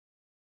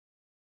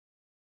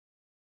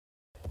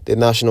The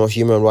National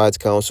Human Rights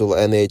Council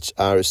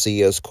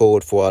 (NHRC) has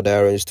called for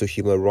adherence to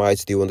human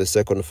rights during the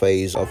second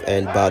phase of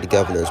End Bad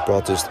Governance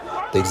protest.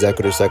 The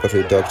Executive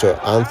Secretary, Dr.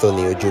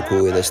 Anthony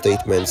Ojukwu, in a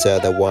statement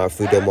said that while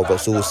freedom of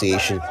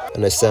association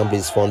and assembly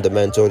is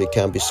fundamental, it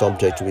can be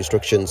subject to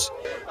restrictions.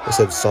 He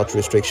said such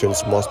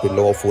restrictions must be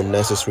lawful,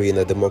 necessary in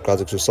a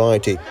democratic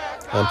society,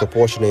 and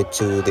proportionate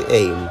to the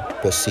aim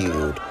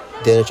pursued.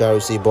 The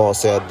NHRC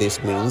boss said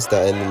this means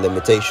that any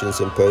limitations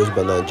imposed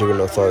by Nigerian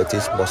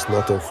authorities must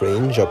not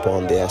infringe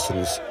upon the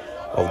essence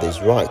of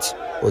these rights.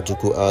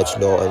 Ojukwu urged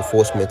law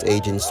enforcement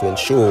agents to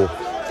ensure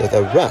that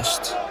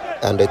arrests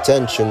and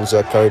detentions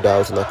are carried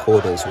out in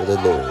accordance with the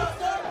law.